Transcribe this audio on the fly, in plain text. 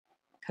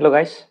Hello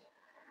guys,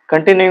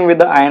 continuing with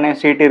the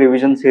INICET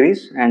revision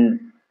series, and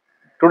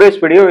today's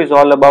video is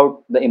all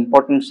about the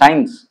important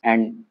signs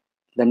and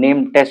the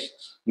name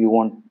tests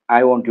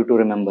I want you to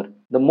remember.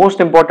 The most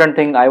important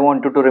thing I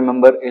want you to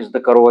remember is the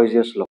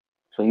Courvoisier's law.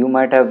 So you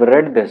might have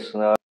read this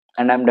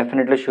and I'm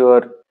definitely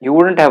sure you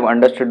wouldn't have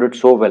understood it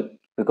so well,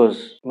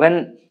 because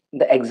when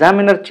the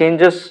examiner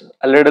changes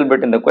a little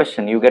bit in the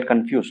question, you get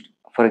confused.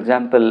 For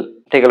example,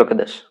 take a look at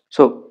this.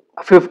 So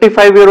a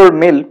 55-year-old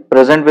male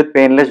present with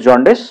painless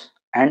jaundice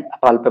and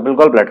a palpable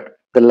gallbladder.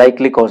 The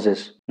likely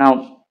causes.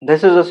 Now,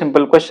 this is a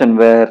simple question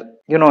where,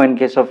 in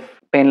case of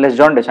painless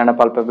jaundice and a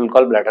palpable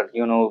gallbladder,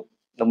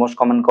 the most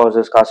common cause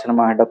is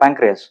carcinoma of the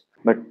pancreas.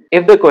 But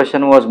if the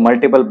question was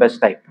multiple best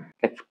type,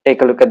 like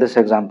take a look at this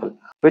example.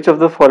 Which of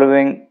the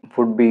following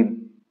would be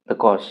the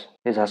cause?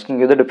 Is asking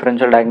you the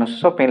differential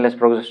diagnosis of painless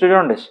progressive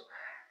jaundice.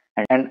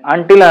 And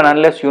until and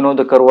unless you know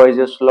the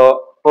Courvoisier's law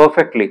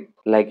perfectly,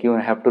 like you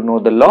have to know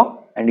the law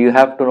and you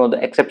have to know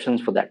the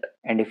exceptions for that.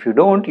 And if you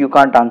don't, you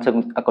can't answer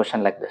a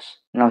question like this.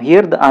 Now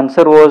here the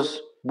answer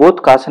was both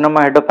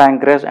carcinoma head of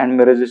pancreas and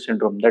Merz's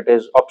syndrome, that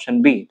is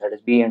option B, that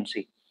is B and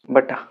C.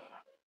 But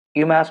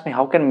you may ask me,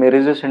 how can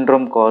Merz's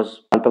syndrome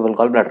cause palpable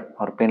gallbladder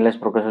or painless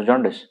progressive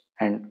jaundice?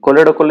 And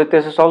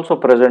cholecystitis also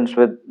presents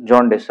with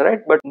jaundice,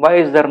 right? But why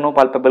is there no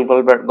palpable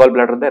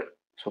gallbladder there?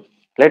 So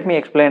let me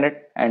explain it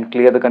and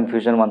clear the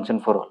confusion once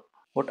and for all.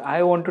 What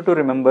I want you to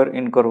remember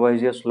in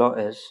Courvoisier's law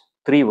is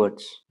three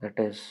words, that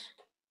is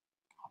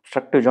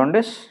obstructive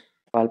jaundice,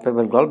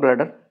 palpable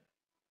gallbladder,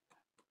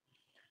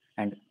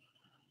 and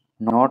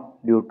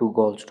not due to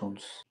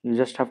gallstones. You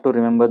just have to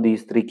remember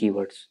these three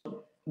keywords.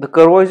 The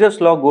Courvoisier's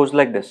law goes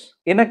like this.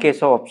 In a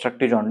case of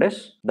obstructive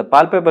jaundice, the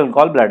palpable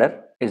gallbladder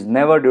is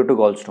never due to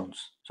gallstones.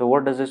 So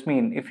what does this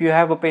mean? If you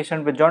have a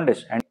patient with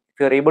jaundice and if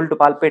you are able to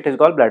palpate his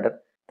gallbladder,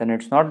 then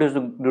it's not due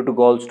to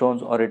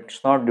gallstones or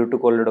it's not due to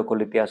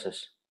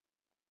cholecystitis.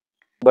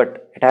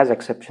 But it has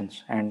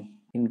exceptions, and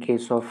in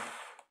case of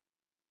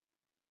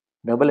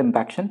double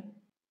impaction,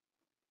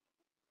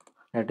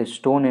 that is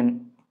stone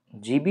in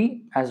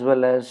GB as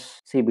well as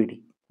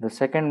CBD. The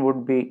second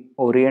would be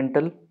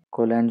oriental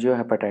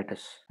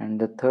cholangiohepatitis, and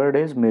the third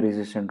is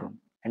Merz's syndrome.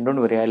 And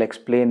don't worry, I'll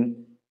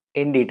explain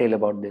in detail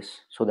about this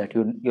so that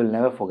you'll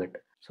never forget.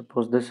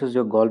 Suppose this is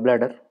your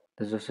gallbladder,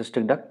 this is a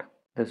cystic duct,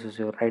 this is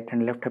your right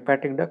and left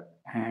hepatic duct,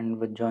 and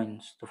with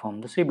joints to form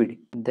the CBD.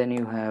 Then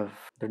you have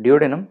the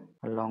duodenum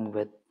along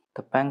with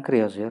the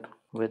pancreas here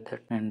with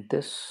it, and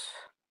this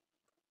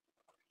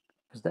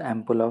is the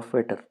ampulla of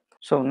Vater.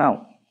 So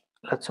now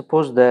let's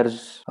suppose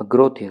there's a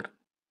growth here.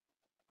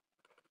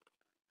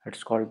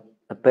 It's called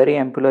a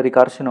periampullary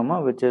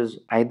carcinoma, which is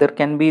either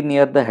can be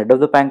near the head of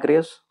the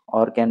pancreas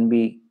or can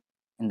be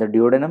in the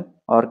duodenum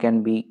or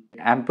can be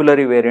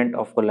ampullary variant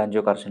of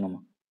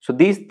cholangiocarcinoma. So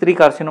these three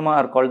carcinoma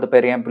are called the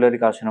periampullary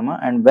carcinoma,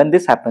 and when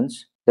this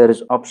happens, there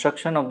is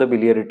obstruction of the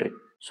biliary tree.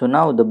 So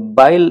now the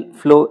bile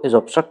flow is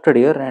obstructed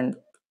here and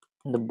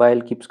the bile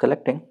keeps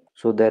collecting.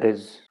 So there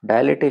is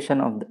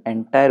dilatation of the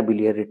entire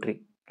biliary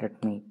tree.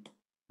 Let me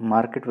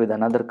mark it with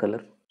another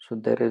color. So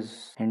there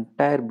is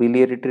entire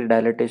biliary tree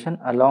dilatation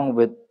along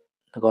with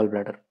the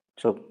gallbladder.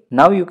 So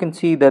now you can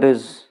see there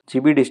is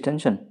GB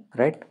distension,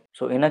 right?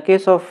 So in a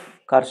case of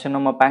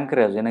carcinoma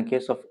pancreas, in a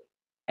case of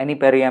any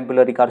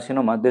periampullary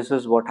carcinoma, this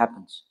is what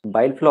happens. The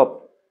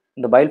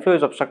bile flow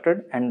is obstructed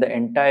and the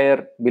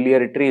entire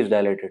biliary tree is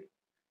dilated.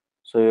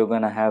 So you're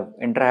going to have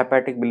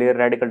intrahepatic biliary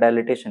radical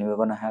dilatation, you're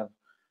going to have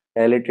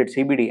dilated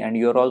CBD, and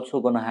you're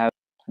also going to have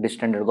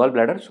distended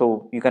gallbladder,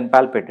 so you can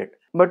palpate it.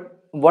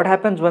 But what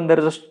happens when there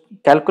is a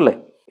calculi?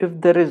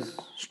 If there is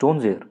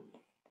stones here,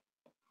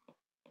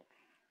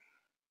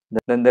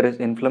 then there is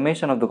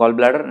inflammation of the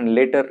gallbladder and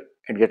later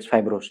it gets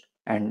fibrosed.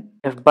 And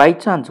if by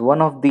chance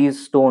one of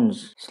these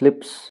stones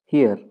slips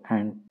here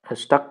and is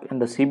stuck in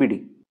the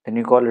CBD, then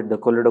you call it the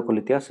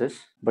choledocholitis.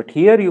 But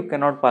here you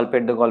cannot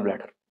palpate the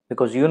gallbladder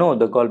because the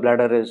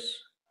gallbladder is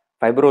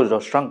fibrosed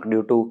or shrunk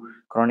due to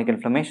chronic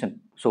inflammation.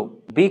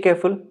 So be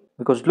careful,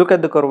 because look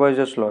at the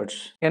Courvoisier's law.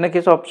 In a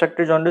case of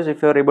obstructive jaundice,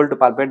 if you are able to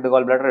palpate the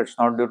gallbladder, it's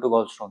not due to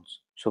gallstones.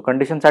 So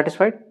condition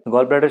satisfied, the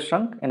gallbladder is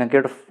shrunk. In a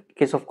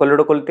case of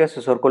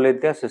choledocholitis or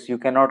cholelithiasis, you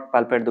cannot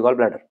palpate the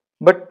gallbladder.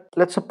 But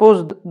let's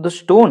suppose the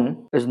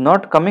stone is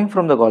not coming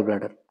from the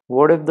gallbladder.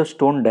 What if the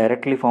stone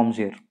directly forms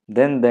here?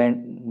 Then the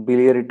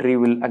biliary tree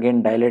will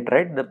again dilate,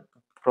 right? The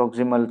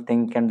proximal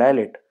thing can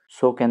dilate.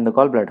 So can the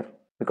gallbladder,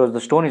 because the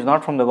stone is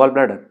not from the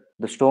gallbladder.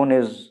 The stone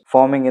is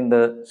forming in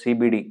the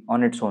CBD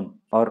on its own,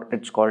 or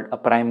it's called a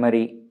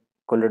primary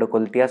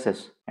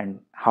choledocholitis. And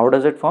how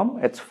does it form?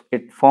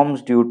 It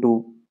forms due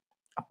to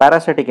a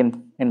parasitic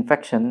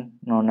infection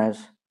known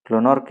as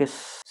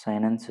Clonorchis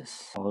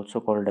sinensis, also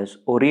called as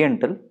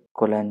oriental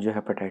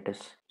cholangiohepatitis.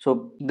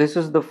 So this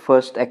is the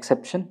first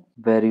exception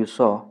where you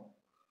saw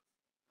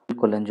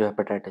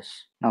cholangiohepatitis.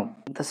 Now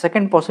the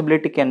second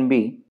possibility can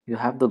be you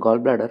have the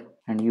gallbladder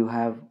and you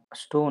have a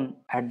stone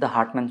at the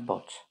Hartmann's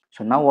pouch.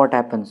 So now what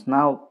happens?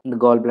 Now the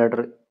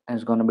gallbladder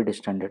is going to be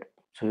distended.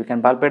 So you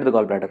can palpate the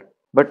gallbladder,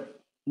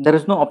 but there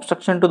is no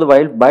obstruction to the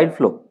bile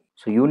flow.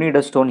 So you need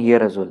a stone here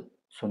as well.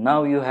 So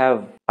now you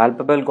have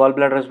palpable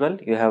gallbladder as well,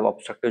 you have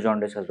obstructive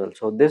jaundice as well.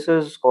 So this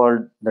is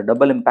called the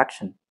double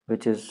impaction,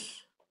 which is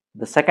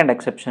the second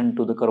exception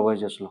to the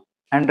Courvoisier's law.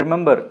 And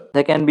remember,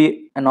 there can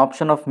be an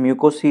option of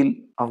mucocele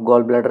of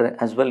gallbladder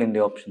as well in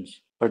the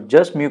options. But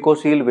just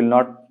mucocele will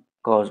not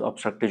cause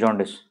obstructive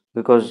jaundice,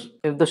 because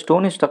if the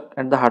stone is stuck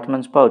at the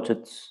Hartmann's pouch,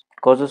 it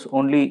causes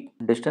only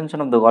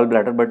distension of the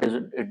gallbladder, but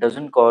it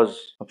doesn't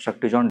cause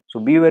obstructive jaundice. So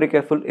be very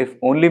careful. If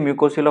only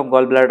mucocele of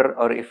gallbladder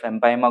or if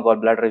empyema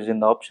gallbladder is in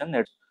the option,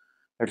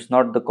 it's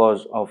not the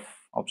cause of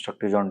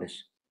obstructive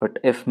jaundice. But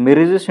if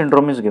Meniere's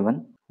syndrome is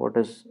given, what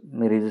is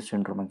Meniere's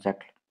syndrome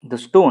exactly? The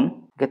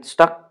stone gets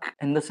stuck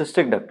in the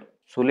cystic duct.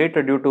 So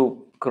later, due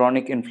to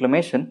chronic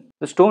inflammation,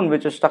 the stone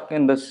which is stuck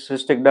in the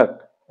cystic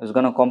duct is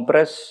going to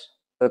compress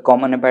the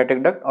common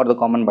hepatic duct or the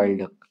common bile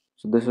duct.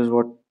 So this is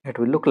what it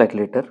will look like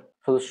later.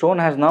 So the stone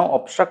has now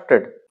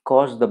obstructed,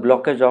 caused the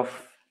blockage of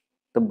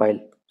the bile.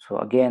 So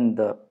again,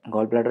 the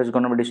gallbladder is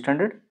going to be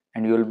distended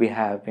and you will be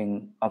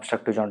having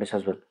obstructive jaundice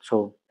as well.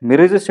 So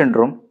Meniere's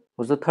syndrome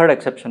was the third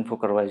exception for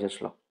Courvoisier's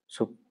law.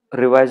 So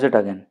revise it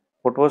again.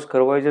 What was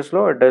Courvoisier's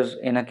law? It is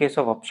in a case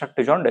of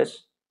obstructive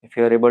jaundice, if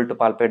you are able to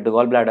palpate the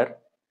gallbladder,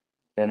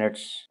 then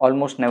it's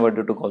almost never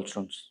due to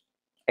gallstones.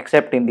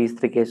 Except in these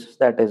three cases,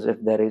 that is if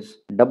there is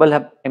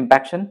double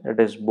impaction, that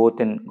is both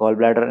in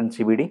gallbladder and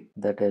CBD,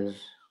 that is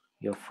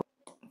your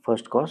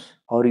first cause,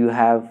 or you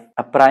have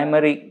a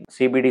primary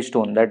CBD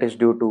stone that is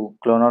due to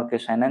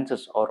Clonorchis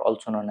sinensis or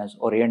also known as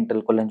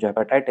oriental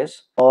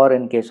cholangiohepatitis, or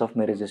in case of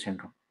Meniere's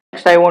syndrome.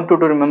 Next, I want you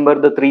to remember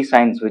the three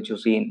signs which you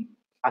see in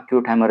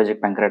acute haemorrhagic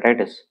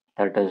pancreatitis,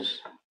 that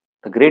is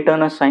the Great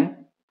Tenderness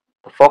sign,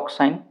 the Fox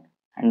sign,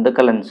 and the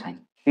Cullen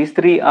sign. These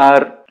three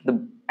are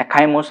the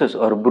ecchymosis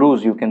or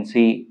bruise you can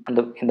see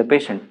in the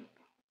patient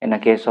in a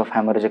case of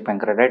haemorrhagic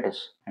pancreatitis.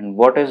 And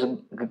what is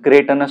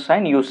Great Tenderness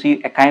sign? You see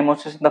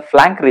ecchymosis in the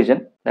flank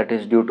region, that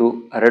is due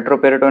to a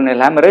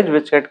retroperitoneal hemorrhage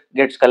which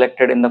gets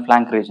collected in the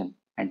flank region.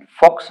 And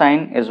Fox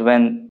sign is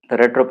when the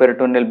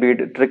retroperitoneal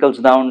bleed trickles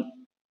down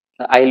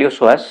the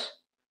iliopsoas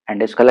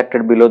and is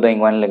collected below the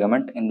inguinal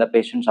ligament in the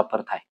patient's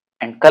upper thigh.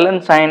 And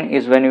Cullen sign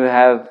is when you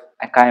have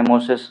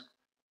ecchymosis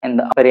in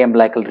the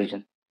periumbilical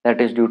region, that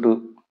is due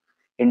to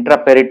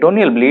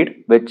intraperitoneal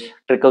bleed which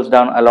trickles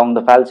down along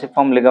the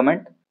falciform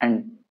ligament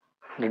and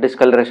the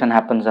discoloration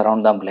happens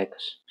around the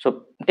umbilicus.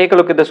 So take a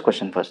look at this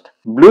question first.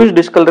 Bluish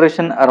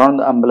discoloration around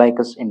the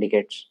umbilicus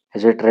indicates,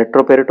 is it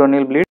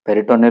retroperitoneal bleed,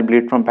 peritoneal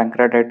bleed from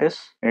pancreatitis,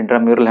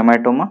 intramural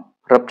hematoma,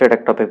 ruptured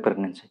ectopic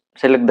pregnancy?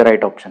 Select the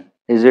right option.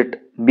 Is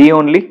it B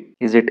only?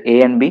 Is it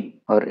A and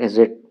B? Or is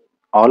it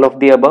all of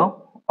the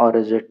above? Or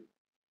is it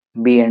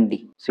B and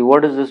D? See,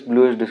 what is this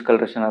bluish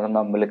discoloration around the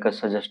umbilicus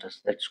suggest us?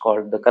 That's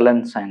called the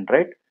Cullen sign,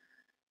 right?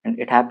 And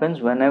it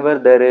happens whenever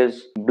there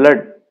is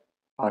blood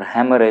or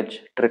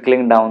hemorrhage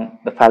trickling down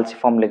the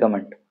falciform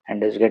ligament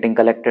and is getting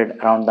collected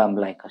around the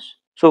umbilicus.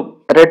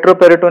 So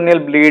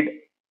retroperitoneal bleed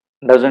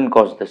doesn't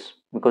cause this,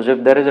 because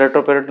if there is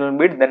retroperitoneal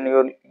bleed, then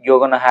you're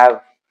gonna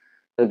have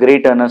the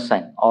Great Tenderness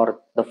sign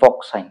or the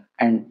Fox sign.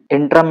 And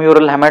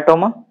intramural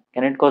hematoma,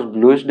 can it cause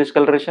bluish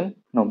discoloration?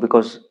 No,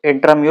 because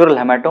intramural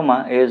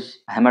hematoma is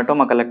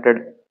hematoma collected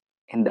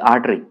in the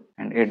artery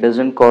and it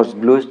doesn't cause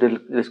bluish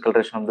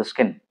discoloration of the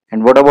skin.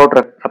 And what about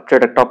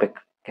ruptured ectopic?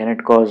 Can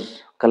it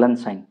cause Cullen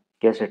sign?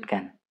 Yes, it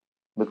can,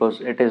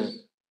 because it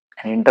is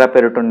an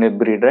intraperitoneal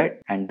bleed, right?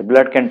 And the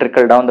blood can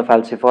trickle down the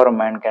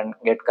falciform and can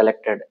get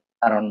collected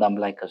around the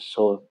umbilicus.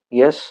 So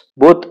yes,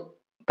 both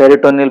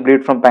peritoneal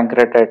bleed from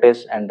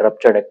pancreatitis and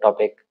ruptured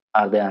ectopic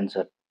are the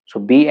answer. So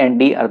B and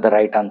D are the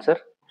right answer.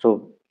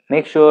 So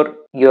make sure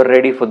you're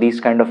ready for these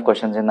kind of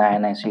questions in the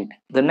INICET.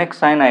 The next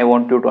sign I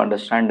want you to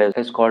understand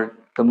is called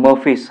the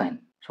Murphy's sign.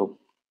 So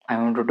I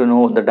want you to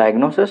know the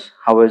diagnosis,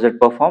 how is it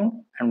performed,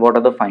 and what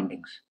are the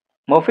findings.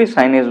 Murphy's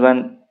sign is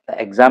when the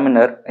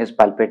examiner is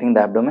palpating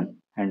the abdomen,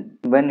 and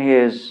when he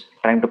is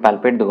trying to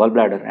palpate the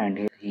gallbladder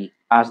and he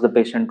asks the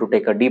patient to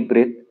take a deep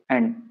breath,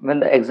 and when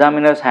the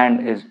examiner's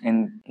hand is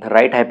in the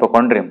right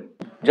hypochondrium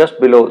just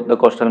below the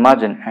costal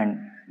margin and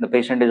the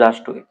patient is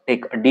asked to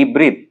take a deep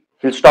breath,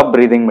 he'll stop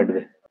breathing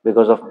midway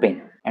because of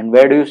pain. And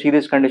where do you see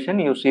this condition?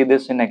 You see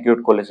this in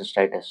acute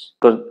cholecystitis,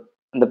 because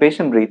when the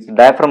patient breathes, the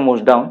diaphragm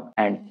moves down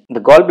and the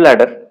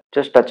gallbladder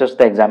just touches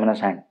the examiner's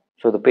hand.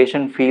 So the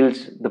patient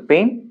feels the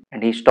pain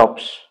and he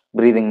stops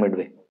breathing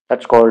midway.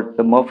 That's called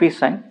the Murphy's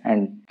sign,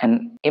 and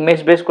an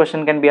image based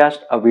question can be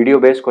asked, a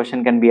video based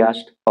question can be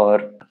asked,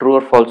 or true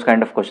or false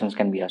kind of questions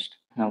can be asked.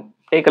 Now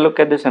take a look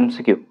at this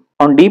MCQ.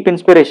 On deep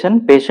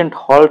inspiration, patient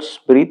halts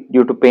breath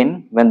due to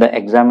pain when the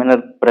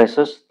examiner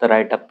presses the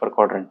right upper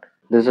quadrant.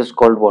 This is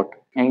called what?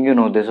 And you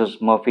know this is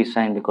Murphy's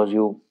sign because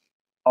you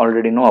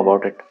already know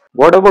about it.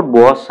 What about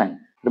Psoas sign?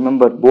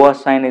 Remember,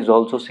 Psoas sign is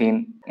also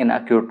seen in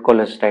acute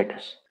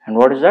cholecystitis. And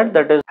what is that?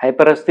 That is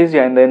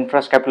hyperesthesia in the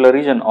infrascapular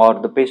region,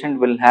 or the patient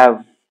will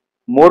have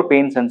more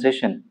pain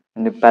sensation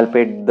when they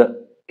palpate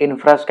the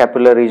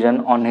infrascapular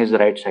region on his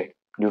right side.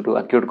 Due to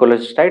acute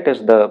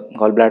cholecystitis, the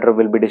gallbladder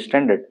will be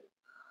distended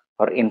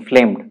or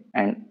inflamed,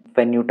 and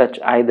when you touch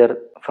either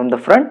from the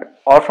front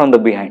or from the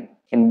behind,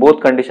 In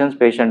both conditions,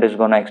 patient is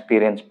going to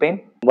experience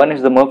pain. One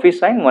is the Murphy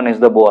sign, one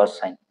is the Psoas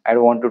sign. I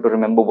want you to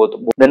remember both.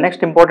 The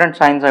next important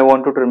signs I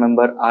want you to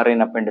remember are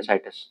in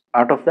appendicitis.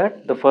 Out of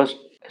that, the first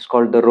is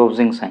called the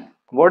Rovsing sign.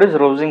 What is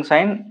Rovsing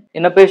sign?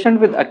 In a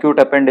patient with acute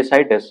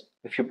appendicitis,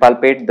 if you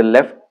palpate the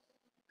left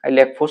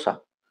iliac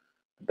fossa,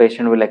 the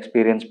patient will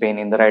experience pain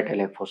in the right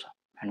iliac fossa.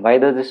 And why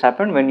does this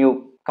happen? When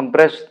you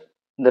compress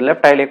the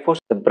left iliac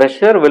fossa, the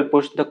pressure will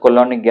push the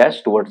colonic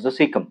gas towards the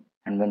cecum.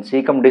 And when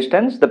cecum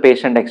distends, the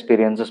patient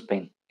experiences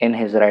pain in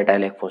his right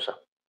iliac fossa.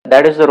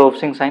 That is the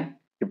Rovsing sign.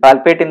 You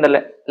palpate in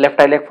the left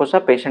iliac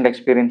fossa, patient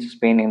experiences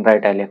pain in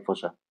right iliac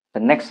fossa. The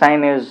next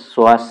sign is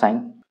Psoas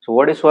sign. So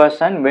what is Psoas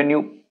sign? When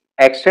you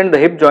extend the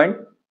hip joint,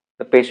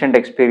 the patient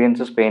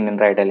experiences pain in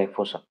right iliac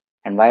fossa.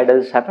 And why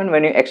does this happen?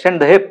 When you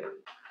extend the hip,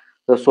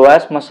 the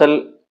psoas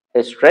muscle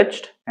is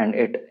stretched and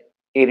it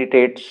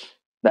irritates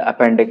the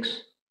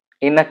appendix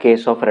in a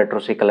case of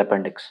retrocecal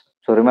appendix.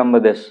 So remember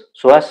this,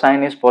 psoas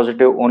sign is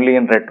positive only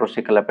in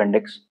retrocecal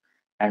appendix,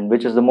 and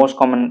which is the most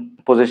common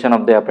position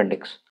of the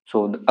appendix.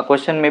 So a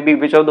question may be,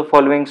 which of the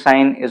following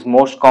sign is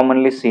most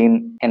commonly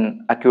seen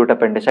in acute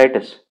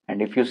appendicitis?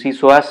 And if you see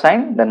psoas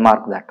sign, then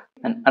mark that.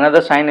 And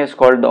another sign is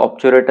called the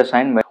obturator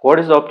sign. What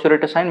is the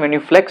obturator sign? When you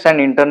flex and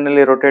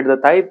internally rotate the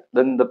thigh,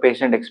 then the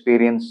patient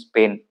experiences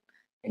pain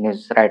in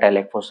his right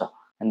iliac fossa.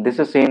 And this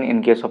is seen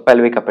in case of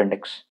pelvic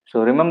appendix.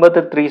 So remember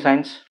the three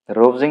signs, the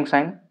Rovsing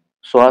sign,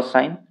 Psoas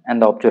sign and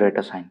the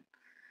obturator sign.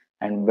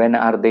 And when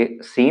are they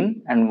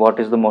seen and what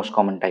is the most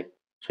common type?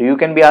 So you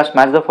can be asked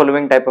match the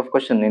following type of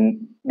question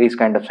in these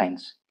kind of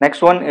signs.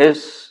 Next one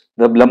is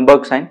the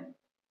Blumberg sign,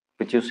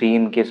 which you see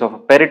in case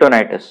of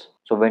peritonitis.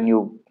 So when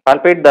you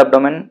palpate the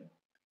abdomen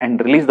and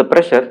release the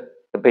pressure,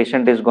 the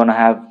patient is going to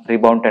have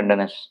rebound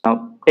tenderness.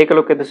 Now take a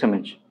look at this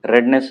image.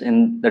 Redness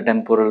in the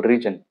temporal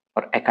region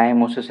or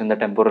ecchymosis in the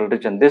temporal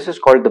region. This is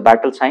called the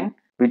battle sign,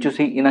 which you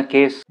see in a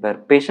case where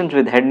patients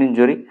with head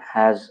injury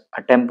has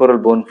a temporal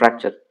bone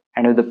fracture.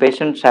 And if the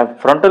patients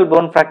have frontal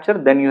bone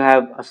fracture, then you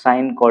have a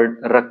sign called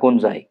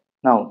raccoon's eye.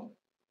 Now,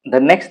 the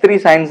next three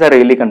signs are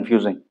really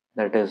confusing.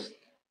 That is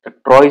the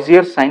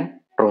Troisiers sign,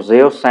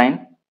 Trousseau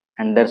sign,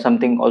 and there's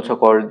something also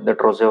called the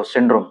Trousseau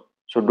syndrome.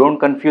 So don't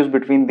confuse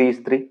between these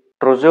three.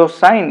 Trousseau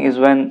sign is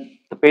when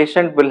the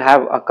patient will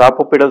have a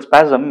carpopedal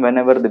spasm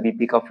whenever the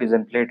BP cuff is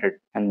inflated,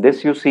 and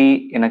this you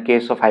see in a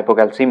case of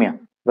hypocalcemia.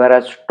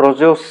 Whereas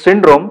Trousseau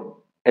syndrome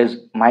is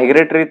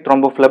migratory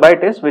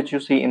thrombophlebitis, which you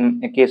see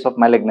in a case of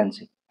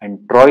malignancy. And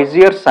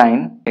Troisier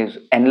sign is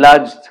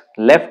enlarged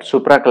left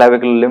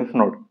supraclavicular lymph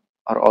node,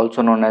 or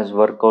also known as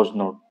Verko's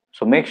node.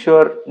 So make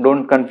sure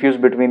don't confuse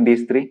between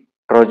these three.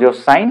 Trousseau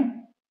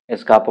sign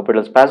is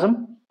carpopedal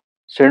spasm,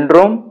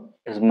 syndrome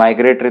is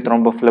migratory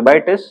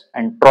thrombophlebitis,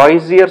 and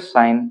Troisier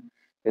sign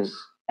is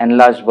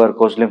enlarged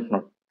Verko's lymph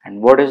node.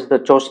 And what is the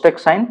Chostek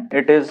sign?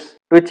 It is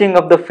twitching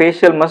of the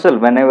facial muscle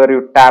whenever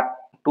you tap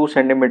 2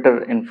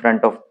 cm in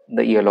front of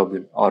the ear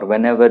lobule, or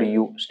whenever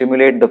you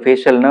stimulate the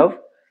facial nerve,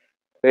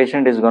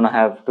 patient is going to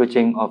have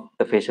twitching of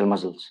the facial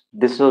muscles.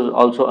 This is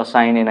also a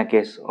sign in a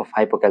case of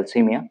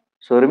hypocalcemia.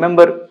 So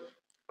remember,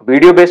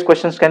 video based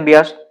questions can be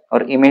asked,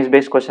 or image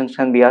based questions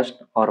can be asked,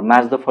 or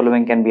match the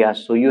following can be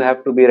asked. So you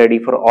have to be ready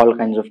for all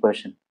kinds of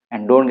questions,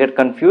 and don't get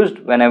confused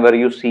whenever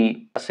you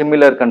see a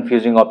similar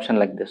confusing option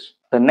like this.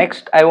 The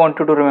next I want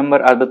you to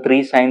remember are the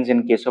three signs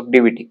in case of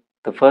DVT.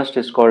 The first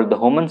is called the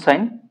Homan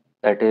sign.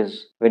 That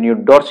is, when you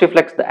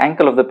dorsiflex the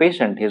ankle of the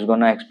patient, he is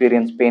going to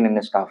experience pain in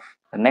his calf.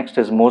 The next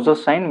is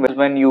Moses sign, which is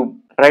when you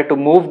try to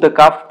move the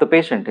calf of the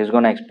patient, he is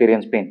going to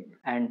experience pain.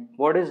 And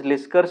what is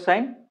Lisker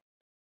sign?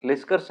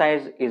 Lisker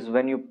sign is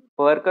when you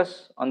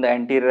percuss on the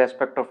anterior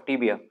aspect of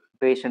tibia,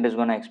 patient is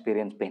going to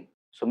experience pain.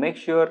 So make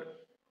sure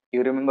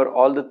you remember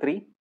all the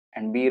three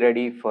and be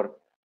ready for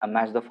a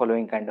match the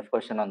following kind of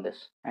question on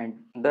this. And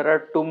there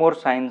are two more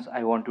signs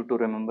I want you to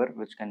remember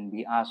which can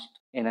be asked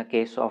in a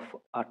case of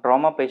a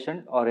trauma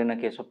patient or in a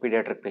case of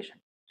pediatric patient.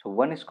 So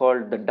one is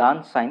called the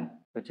dance sign,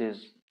 which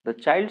is the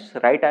child's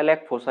right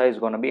iliac fossa is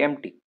going to be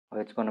empty,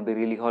 or it's going to be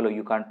really hollow.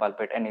 You can't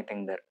palpate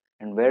anything there.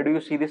 And where do you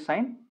see this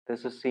sign?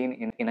 This is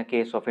seen in a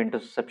case of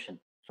intussusception.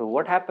 So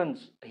what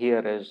happens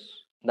here is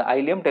the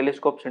ileum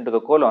telescopes into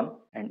the colon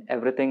and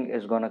everything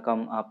is going to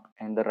come up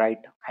in the right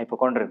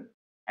hypochondrium,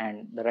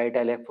 and the right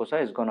iliac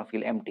fossa is going to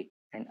feel empty.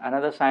 And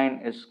another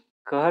sign is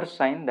Kehr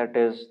sign, that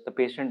is the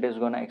patient is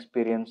going to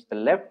experience the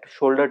left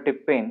shoulder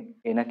tip pain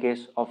in a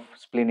case of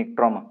splenic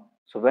trauma.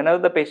 So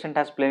whenever the patient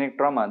has splenic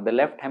trauma, the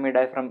left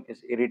hemidiaphragm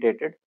is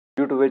irritated,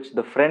 due to which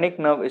the phrenic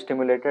nerve is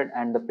stimulated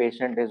and the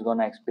patient is going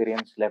to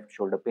experience left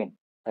shoulder pain.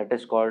 That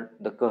is called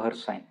the Kehr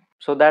sign.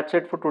 So that's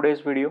it for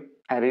today's video.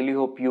 I really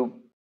hope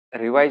you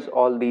revise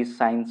all these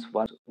signs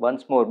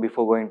once more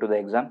before going to the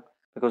exam,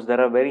 because there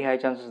are very high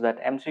chances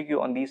that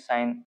MCQ on these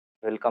signs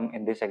will come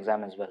in this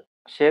exam as well.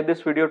 Share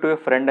this video to a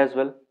friend as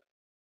well,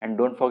 and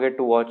don't forget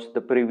to watch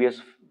the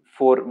previous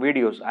 4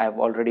 videos I have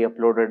already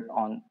uploaded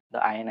on the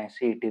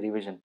INICET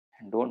revision.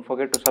 And don't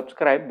forget to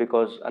subscribe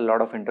because a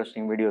lot of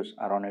interesting videos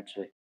are on its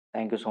way.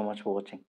 Thank you so much for watching.